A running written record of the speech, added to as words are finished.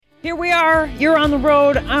Here we are. You're on the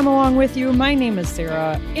road. I'm along with you. My name is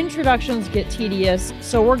Sarah. Introductions get tedious,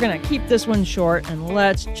 so we're going to keep this one short and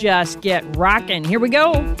let's just get rocking. Here we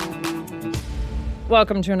go.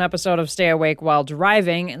 Welcome to an episode of Stay Awake While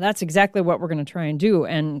Driving. And that's exactly what we're going to try and do.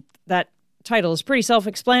 And that title is pretty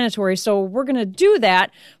self-explanatory, so we're going to do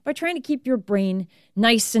that by trying to keep your brain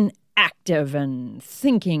nice and active and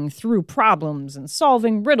thinking through problems and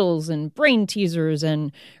solving riddles and brain teasers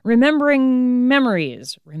and remembering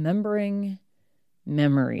memories.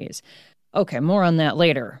 Okay, more on that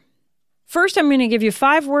later. First, I'm going to give you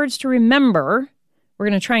 5 words to remember. We're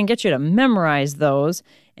going to try and get you to memorize those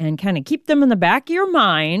and kind of keep them in the back of your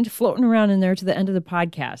mind, floating around in there to the end of the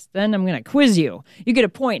podcast. Then I'm going to quiz you. You get a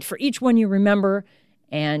point for each one you remember,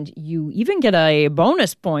 and you even get a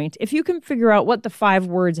bonus point if you can figure out what the 5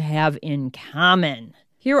 words have in common.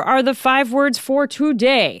 Here are the 5 words for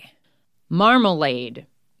today. Marmalade.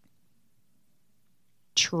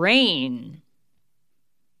 Train.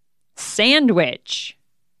 Sandwich.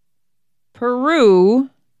 Peru.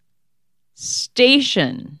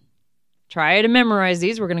 Station. Try to memorize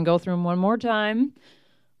these. We're going to go through them one more time.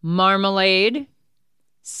 Marmalade.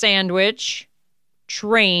 Sandwich.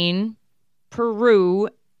 Train. Peru,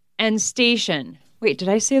 and station. Wait, did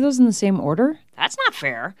I say those in the same order? That's not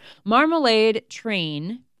fair. Marmalade,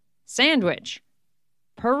 train, sandwich,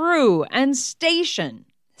 Peru, and station.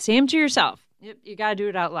 Say them to yourself. Yep, you gotta do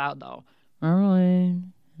it out loud, though. Marmalade,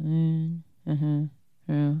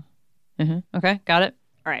 Okay, got it?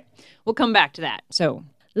 All right, we'll come back to that. So,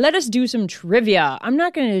 let us do some trivia. I'm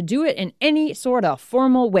not going to do it in any sort of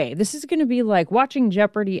formal way. This is going to be like watching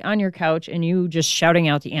Jeopardy on your couch and you just shouting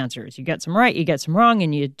out the answers. You get some right, you get some wrong,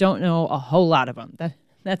 and you don't know a whole lot of them.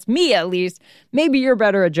 That's me, at least. Maybe you're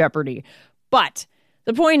better at Jeopardy. But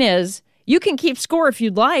the point is, you can keep score if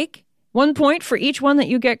you'd like. 1 point for each one that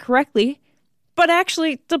you get correctly. But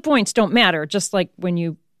actually, the points don't matter, just like when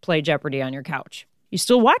you play Jeopardy on your couch. You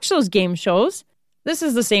still watch those game shows. This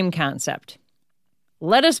is the same concept.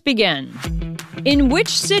 Let us begin. In which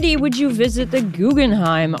city would you visit the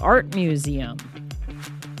Guggenheim Art Museum?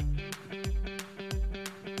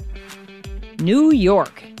 New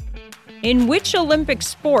York. In which Olympic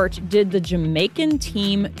sport did the Jamaican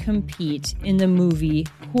team compete in the movie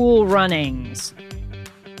Cool Runnings?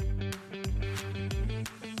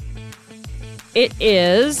 It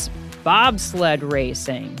is bobsled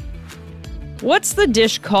racing. What's the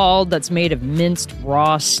dish called that's made of minced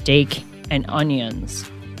raw steak and onions?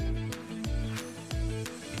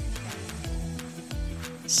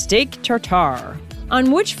 Steak tartare.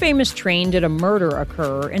 On which famous train did a murder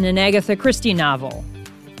occur in an Agatha Christie novel?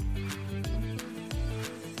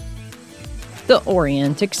 The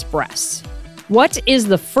Orient Express. What is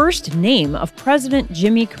the first name of President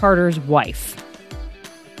Jimmy Carter's wife?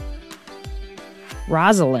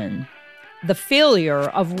 Rosalind. The failure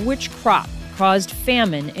of which crop caused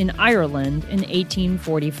famine in Ireland in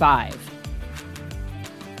 1845?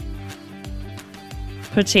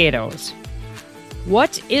 Potatoes.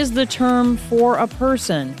 What is the term for a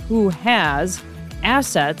person who has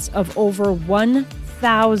assets of over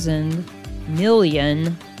 $1,000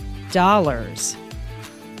 million?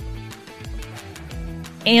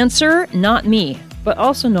 Answer, not me, but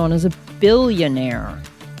also known as a billionaire.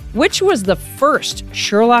 Which was the first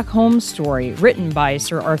Sherlock Holmes story written by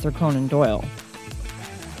Sir Arthur Conan Doyle?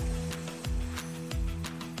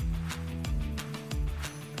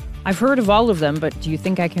 I've heard of all of them, but do you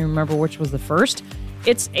think I can remember which was the first?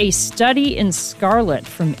 It's A Study in Scarlet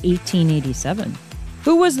from 1887.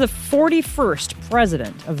 Who was the 41st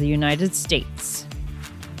president of the United States?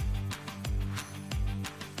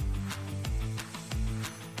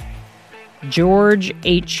 George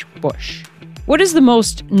H. Bush. What is the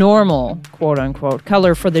most normal, quote-unquote,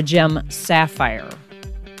 color for the gem sapphire?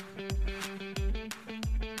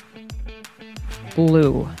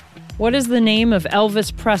 Blue. What is the name of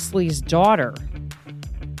Elvis Presley's daughter?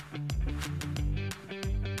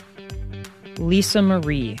 Lisa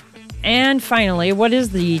Marie. And finally, what is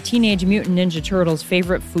the Teenage Mutant Ninja Turtles'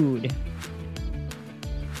 favorite food?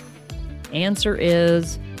 Answer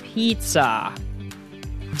is pizza.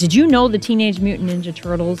 Did you know the Teenage Mutant Ninja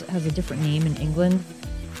Turtles has a different name in England?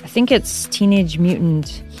 I think it's Teenage Mutant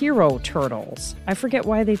Hero Turtles. I forget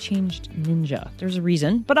why they changed ninja. There's a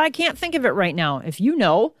reason, but I can't think of it right now. If you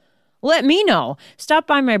know, let me know. Stop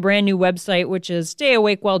by my brand new website, which is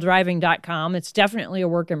stayawakewhiledriving.com. It's definitely a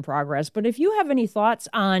work in progress. But if you have any thoughts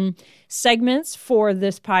on segments for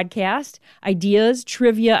this podcast, ideas,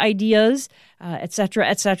 trivia ideas,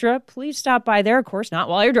 etc., please stop by there. Of course, not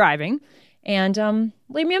while you're driving. And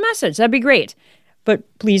leave me a message. That'd be great. But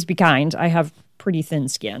please be kind. I have pretty thin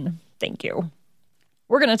skin. Thank you.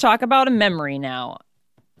 We're going to talk about a memory now.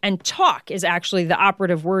 And talk is actually the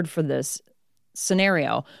operative word for this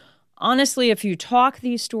scenario. Honestly, if you talk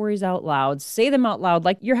these stories out loud, say them out loud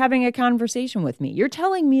like you're having a conversation with me. You're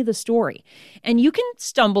telling me the story. And you can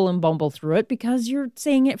stumble and bumble through it because you're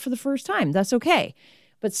saying it for the first time. That's okay.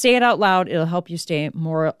 But say it out loud. It'll help you stay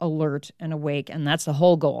more alert and awake, and that's the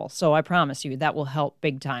whole goal. So I promise you that will help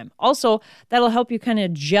big time. Also, that'll help you kind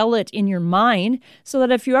of gel it in your mind so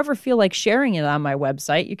that if you ever feel like sharing it on my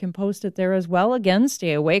website, you can post it there as well. Again,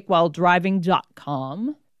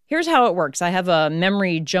 stayawakewhiledriving.com. Here's how it works. I have a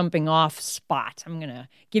memory jumping off spot. I'm going to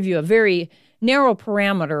give you a very narrow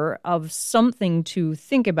parameter of something to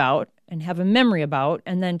think about and have a memory about,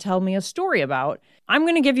 and then tell me a story about. I'm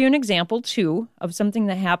going to give you an example, too, of something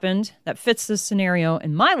that happened that fits this scenario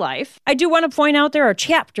in my life. I do want to point out there are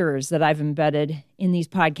chapters that I've embedded in these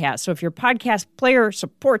podcasts. So if your podcast player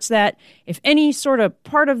supports that, if any sort of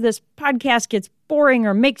part of this podcast gets boring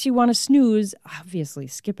or makes you want to snooze, obviously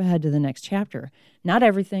skip ahead to the next chapter. Not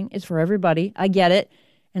everything is for everybody. I get it.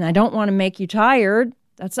 And I don't want to make you tired.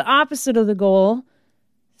 That's the opposite of the goal.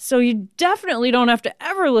 So you definitely don't have to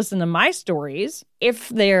ever listen to my stories if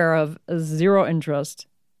they're of zero interest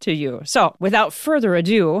to you. So without further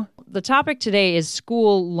ado, the topic today is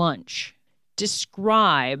school lunch.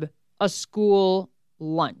 Describe a school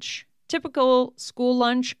lunch. Typical school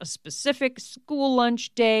lunch, a specific school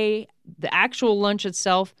lunch day, the actual lunch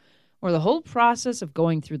itself, or the whole process of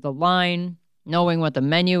going through the line, knowing what the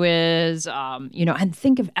menu is, and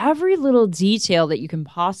think of every little detail that you can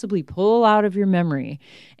possibly pull out of your memory.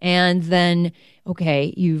 And then,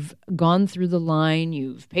 okay, you've gone through the line,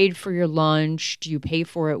 you've paid for your lunch. Do you pay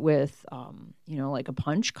for it with, like a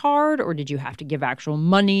punch card? Or did you have to give actual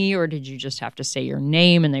money? Or did you just have to say your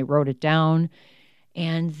name and they wrote it down?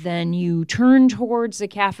 And then you turn towards the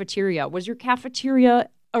cafeteria. Was your cafeteria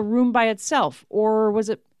a room by itself? Or was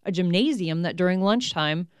it a gymnasium that during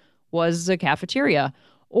lunchtime was the cafeteria?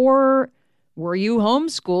 Or were you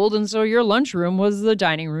homeschooled and so your lunchroom was the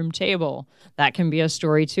dining room table? That can be a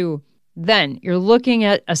story too. Then you're looking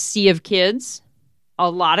at a sea of kids, a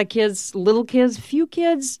lot of kids, little kids, few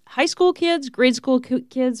kids, high school kids, grade school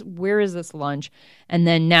kids. Where is this lunch? And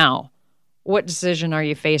then now, what decision are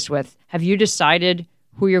you faced with? Have you decided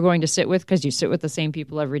who you're going to sit with because you sit with the same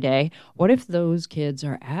people every day? What if those kids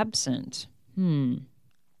are absent? Who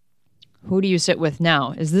do you sit with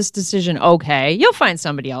now? Is this decision okay? You'll find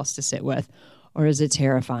somebody else to sit with. Or is it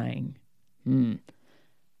terrifying?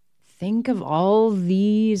 Think of all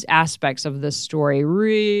these aspects of this story.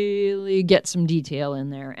 Really get some detail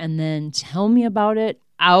in there. And then tell me about it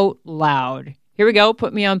out loud. Here we go.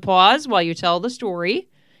 Put me on pause while you tell the story.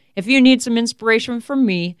 If you need some inspiration from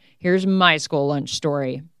me, here's my school lunch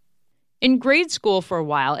story. In grade school for a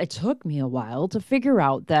while, it took me a while to figure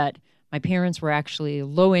out that my parents were actually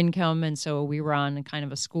low income, and so we were on kind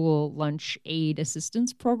of a school lunch aid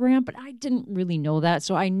assistance program, but I didn't really know that,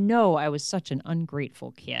 so I know I was such an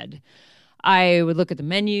ungrateful kid. I would look at the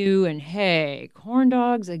menu and, hey, corn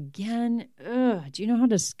dogs again? Ugh, do you know how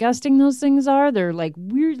disgusting those things are? They're like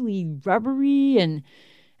weirdly rubbery and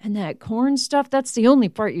that corn stuff, that's the only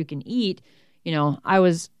part you can eat. I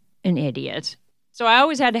was an idiot. So I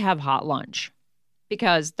always had to have hot lunch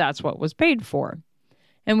because that's what was paid for.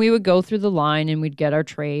 And we would go through the line and we'd get our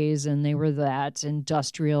trays, and they were that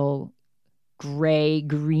industrial gray,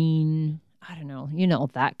 green, I don't know,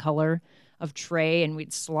 that color of tray. And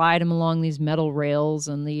we'd slide them along these metal rails,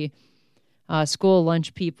 and the school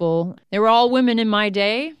lunch people, they were all women in my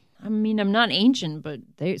day. I mean, I'm not ancient, but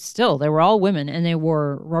they were all women, and they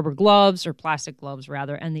wore rubber gloves, or plastic gloves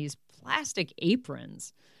rather, and these plastic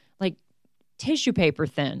aprons, like tissue paper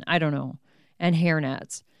thin, I don't know, and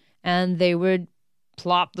hairnets. And they would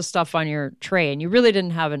plop the stuff on your tray, and you really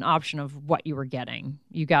didn't have an option of what you were getting.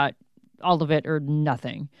 You got all of it or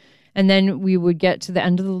nothing. And then we would get to the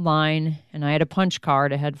end of the line, and I had a punch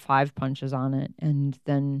card. It had 5 punches on it, and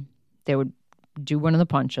then they would do one of the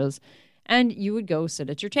punches, and you would go sit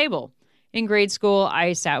at your table. In grade school,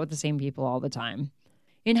 I sat with the same people all the time.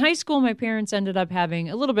 In high school, my parents ended up having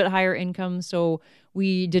a little bit higher income, so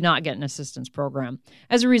we did not get an assistance program.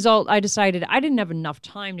 As a result, I decided I didn't have enough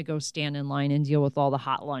time to go stand in line and deal with all the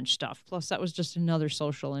hot lunch stuff. Plus, that was just another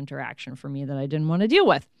social interaction for me that I didn't want to deal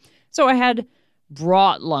with. So I had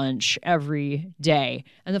brought lunch every day.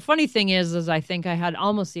 And the funny thing is I think I had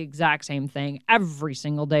almost the exact same thing every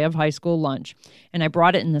single day of high school lunch. And I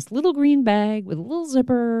brought it in this little green bag with a little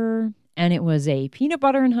zipper. And it was a peanut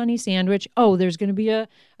butter and honey sandwich. Oh, there's going to be a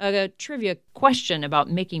trivia question about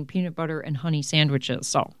making peanut butter and honey sandwiches.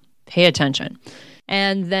 So pay attention.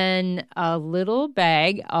 And then a little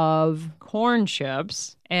bag of corn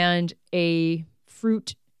chips and a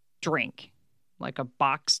fruit drink, like a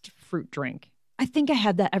boxed fruit drink. I think I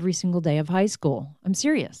had that every single day of high school. I'm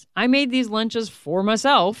serious. I made these lunches for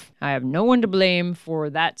myself. I have no one to blame for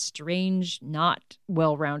that strange, not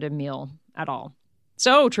well-rounded meal at all.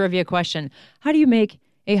 So, trivia question. How do you make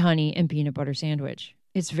a honey and peanut butter sandwich?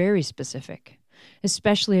 It's very specific,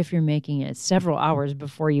 especially if you're making it several hours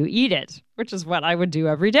before you eat it, which is what I would do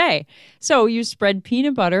every day. So you spread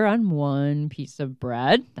peanut butter on one piece of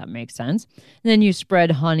bread. That makes sense. Then you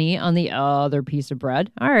spread honey on the other piece of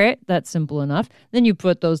bread. All right, that's simple enough. Then you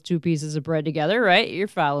put those two pieces of bread together, right? You're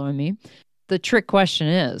following me. The trick question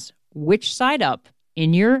is, which side up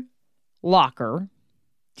in your locker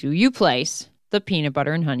do you place the peanut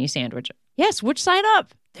butter and honey sandwich? Yes, which side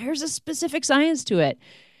up? There's a specific science to it.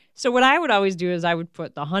 So what I would always do is I would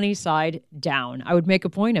put the honey side down. I would make a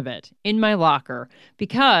point of it in my locker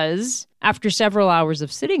because after several hours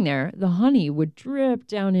of sitting there, the honey would drip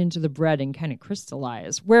down into the bread and kind of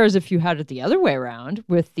crystallize. Whereas if you had it the other way around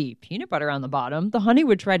with the peanut butter on the bottom, the honey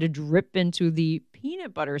would try to drip into the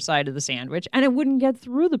peanut butter side of the sandwich and it wouldn't get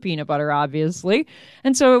through the peanut butter, obviously.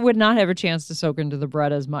 And so it would not have a chance to soak into the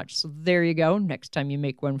bread as much. So there you go. Next time you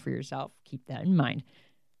make one for yourself, keep that in mind.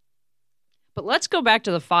 But let's go back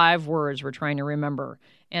to the 5 words we're trying to remember.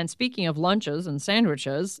 And speaking of lunches and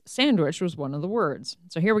sandwiches, sandwich was one of the words.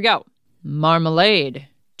 So here we go. Marmalade,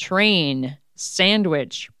 train,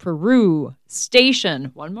 sandwich, Peru,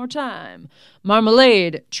 station. One more time.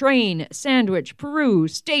 Marmalade, train, sandwich, Peru,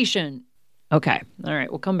 station. Okay. All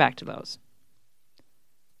right. We'll come back to those.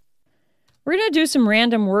 We're going to do some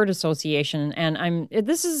random word association. And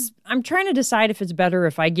I'm trying to decide if it's better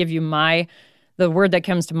if I give you the word that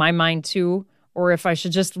comes to my mind too, or if I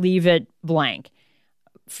should just leave it blank.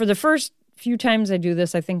 For the first few times I do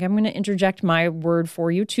this, I think I'm going to interject my word for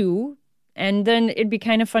you too, and then it'd be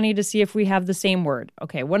kind of funny to see if we have the same word.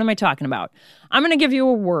 Okay, what am I talking about? I'm going to give you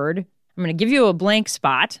a word. I'm going to give you a blank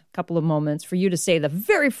spot, a couple of moments, for you to say the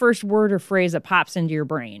very first word or phrase that pops into your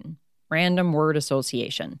brain. Random word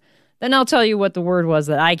association. Then I'll tell you what the word was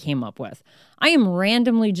that I came up with. I am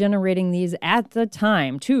randomly generating these at the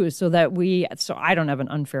time, too, so I don't have an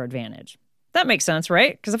unfair advantage. That makes sense,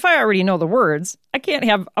 right? Because if I already know the words, I can't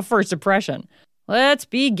have a first impression. Let's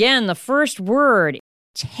begin. The first word,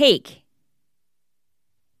 take.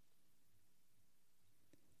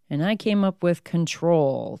 And I came up with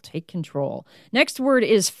control. Take control. Next word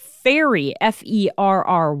is ferry,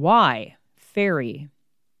 F-E-R-R-Y, ferry.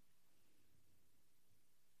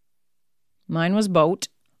 Mine was boat,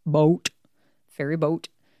 ferry boat.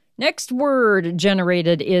 Next word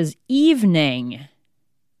generated is evening.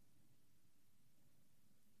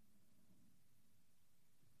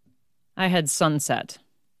 I had sunset.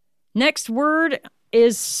 Next word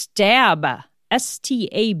is stab,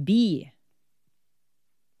 S-T-A-B.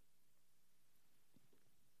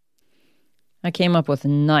 I came up with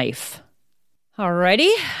knife.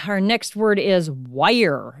 Alrighty, our next word is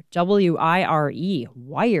wire, W-I-R-E,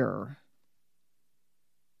 wire.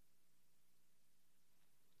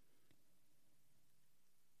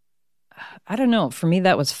 I don't know. For me,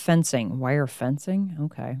 that was fencing. Wire fencing?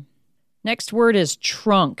 Okay. Next word is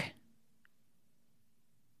trunk.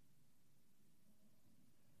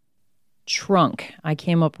 Trunk. I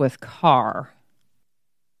came up with car.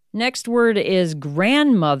 Next word is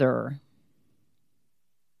grandmother.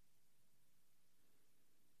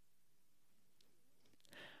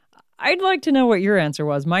 I'd like to know what your answer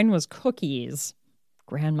was. Mine was cookies.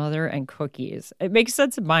 Grandmother and cookies. It makes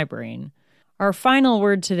sense in my brain. Our final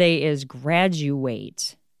word today is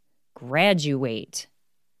graduate. Graduate.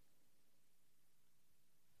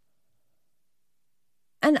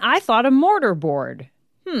 And I thought a mortarboard.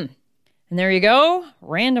 And there you go.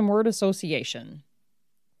 Random word association.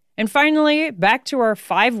 And finally, back to our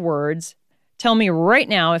 5 words. Tell me right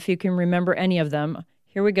now if you can remember any of them.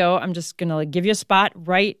 Here we go. I'm just going to give you a spot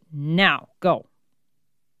right now. Go.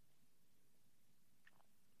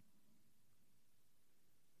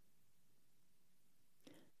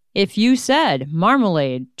 If you said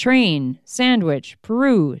marmalade, train, sandwich,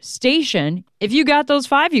 Peru, station, if you got those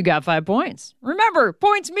 5, you got 5 points. Remember,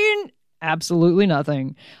 points mean absolutely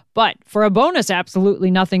nothing. But for a bonus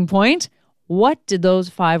absolutely nothing point, what did those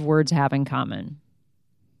 5 words have in common?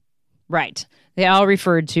 Right. They all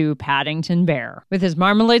referred to Paddington Bear. With his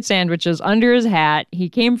marmalade sandwiches under his hat, he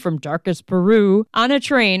came from darkest Peru on a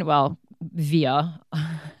train, via,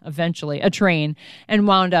 eventually, a train, and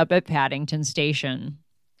wound up at Paddington Station.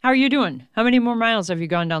 How are you doing? How many more miles have you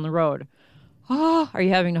gone down the road? Are you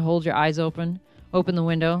having to hold your eyes open? Open the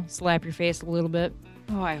window? Slap your face a little bit?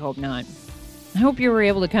 Oh, I hope not. I hope you were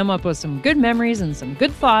able to come up with some good memories and some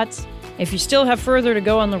good thoughts If you still have further to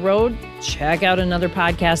go on the road, check out another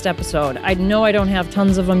podcast episode. I know I don't have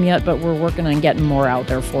tons of them yet, but we're working on getting more out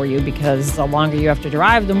there for you because the longer you have to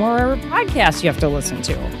drive, the more podcasts you have to listen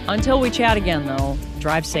to. Until we chat again, though,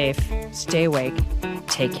 drive safe, stay awake,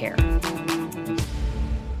 take care.